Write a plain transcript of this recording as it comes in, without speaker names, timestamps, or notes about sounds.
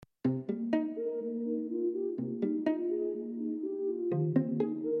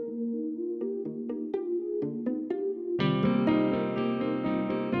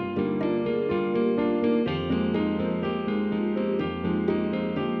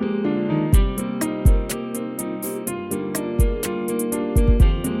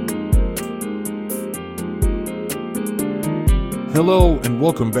Hello and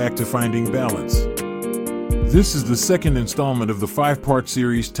welcome back to Finding Balance. This is the second installment of the 5-part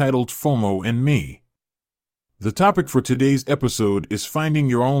series titled FOMO and Me. The topic for today's episode is finding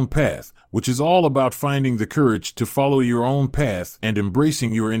your own path, which is all about finding the courage to follow your own path and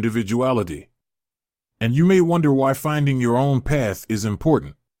embracing your individuality. And you may wonder why finding your own path is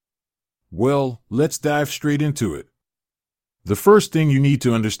important. Well, let's dive straight into it. The first thing you need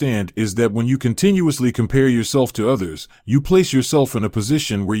to understand is that when you continuously compare yourself to others, you place yourself in a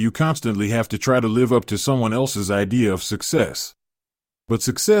position where you constantly have to try to live up to someone else's idea of success. But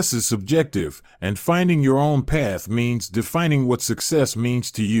success is subjective, and finding your own path means defining what success means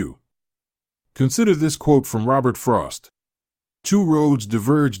to you. Consider this quote from Robert Frost. "Two roads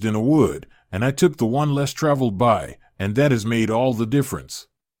diverged in a wood, and I took the one less traveled by, and that has made all the difference."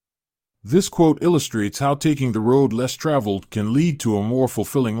 This quote illustrates how taking the road less traveled can lead to a more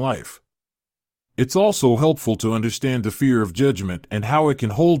fulfilling life. It's also helpful to understand the fear of judgment and how it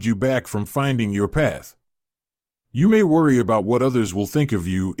can hold you back from finding your path. You may worry about what others will think of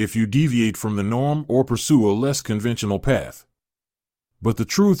you if you deviate from the norm or pursue a less conventional path. But the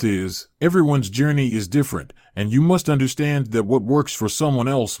truth is, everyone's journey is different, and you must understand that what works for someone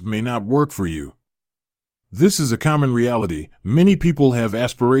else may not work for you. This is a common reality. Many people have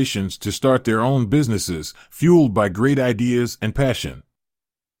aspirations to start their own businesses, fueled by great ideas and passion.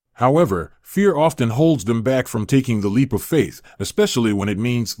 However, fear often holds them back from taking the leap of faith, especially when it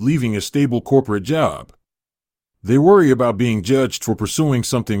means leaving a stable corporate job. They worry about being judged for pursuing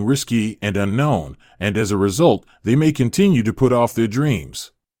something risky and unknown, and as a result, they may continue to put off their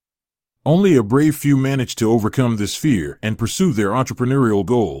dreams. Only a brave few manage to overcome this fear and pursue their entrepreneurial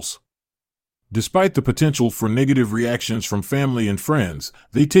goals. Despite the potential for negative reactions from family and friends,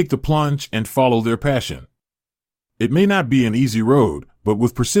 they take the plunge and follow their passion. It may not be an easy road, but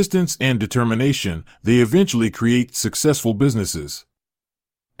with persistence and determination, they eventually create successful businesses.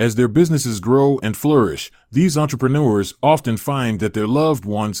 As their businesses grow and flourish, these entrepreneurs often find that their loved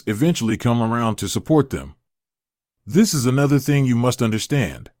ones eventually come around to support them. This is another thing you must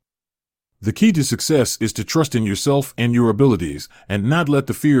understand. The key to success is to trust in yourself and your abilities, and not let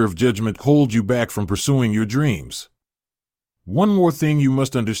the fear of judgment hold you back from pursuing your dreams. One more thing you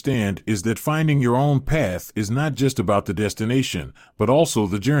must understand is that finding your own path is not just about the destination, but also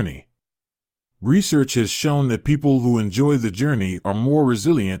the journey. Research has shown that people who enjoy the journey are more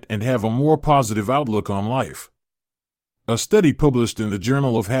resilient and have a more positive outlook on life. A study published in the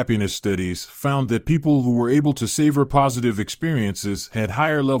Journal of Happiness Studies found that people who were able to savor positive experiences had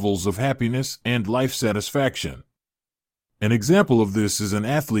higher levels of happiness and life satisfaction. An example of this is an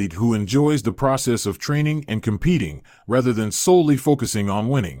athlete who enjoys the process of training and competing rather than solely focusing on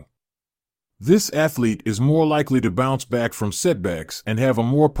winning. This athlete is more likely to bounce back from setbacks and have a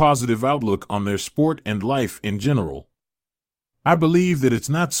more positive outlook on their sport and life in general. I believe that it's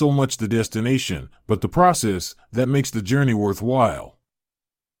not so much the destination, but the process that makes the journey worthwhile.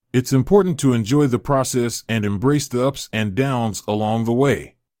 It's important to enjoy the process and embrace the ups and downs along the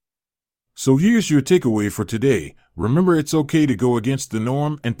way. So here's your takeaway for today. Remember, it's okay to go against the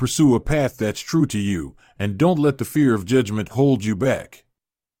norm and pursue a path that's true to you, and don't let the fear of judgment hold you back.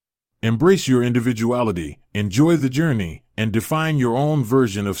 Embrace your individuality, enjoy the journey, and define your own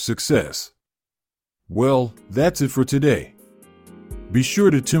version of success. Well, that's it for today. Be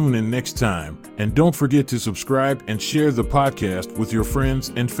sure to tune in next time, and don't forget to subscribe and share the podcast with your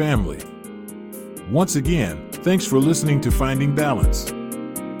friends and family. Once again, thanks for listening to Finding Balance.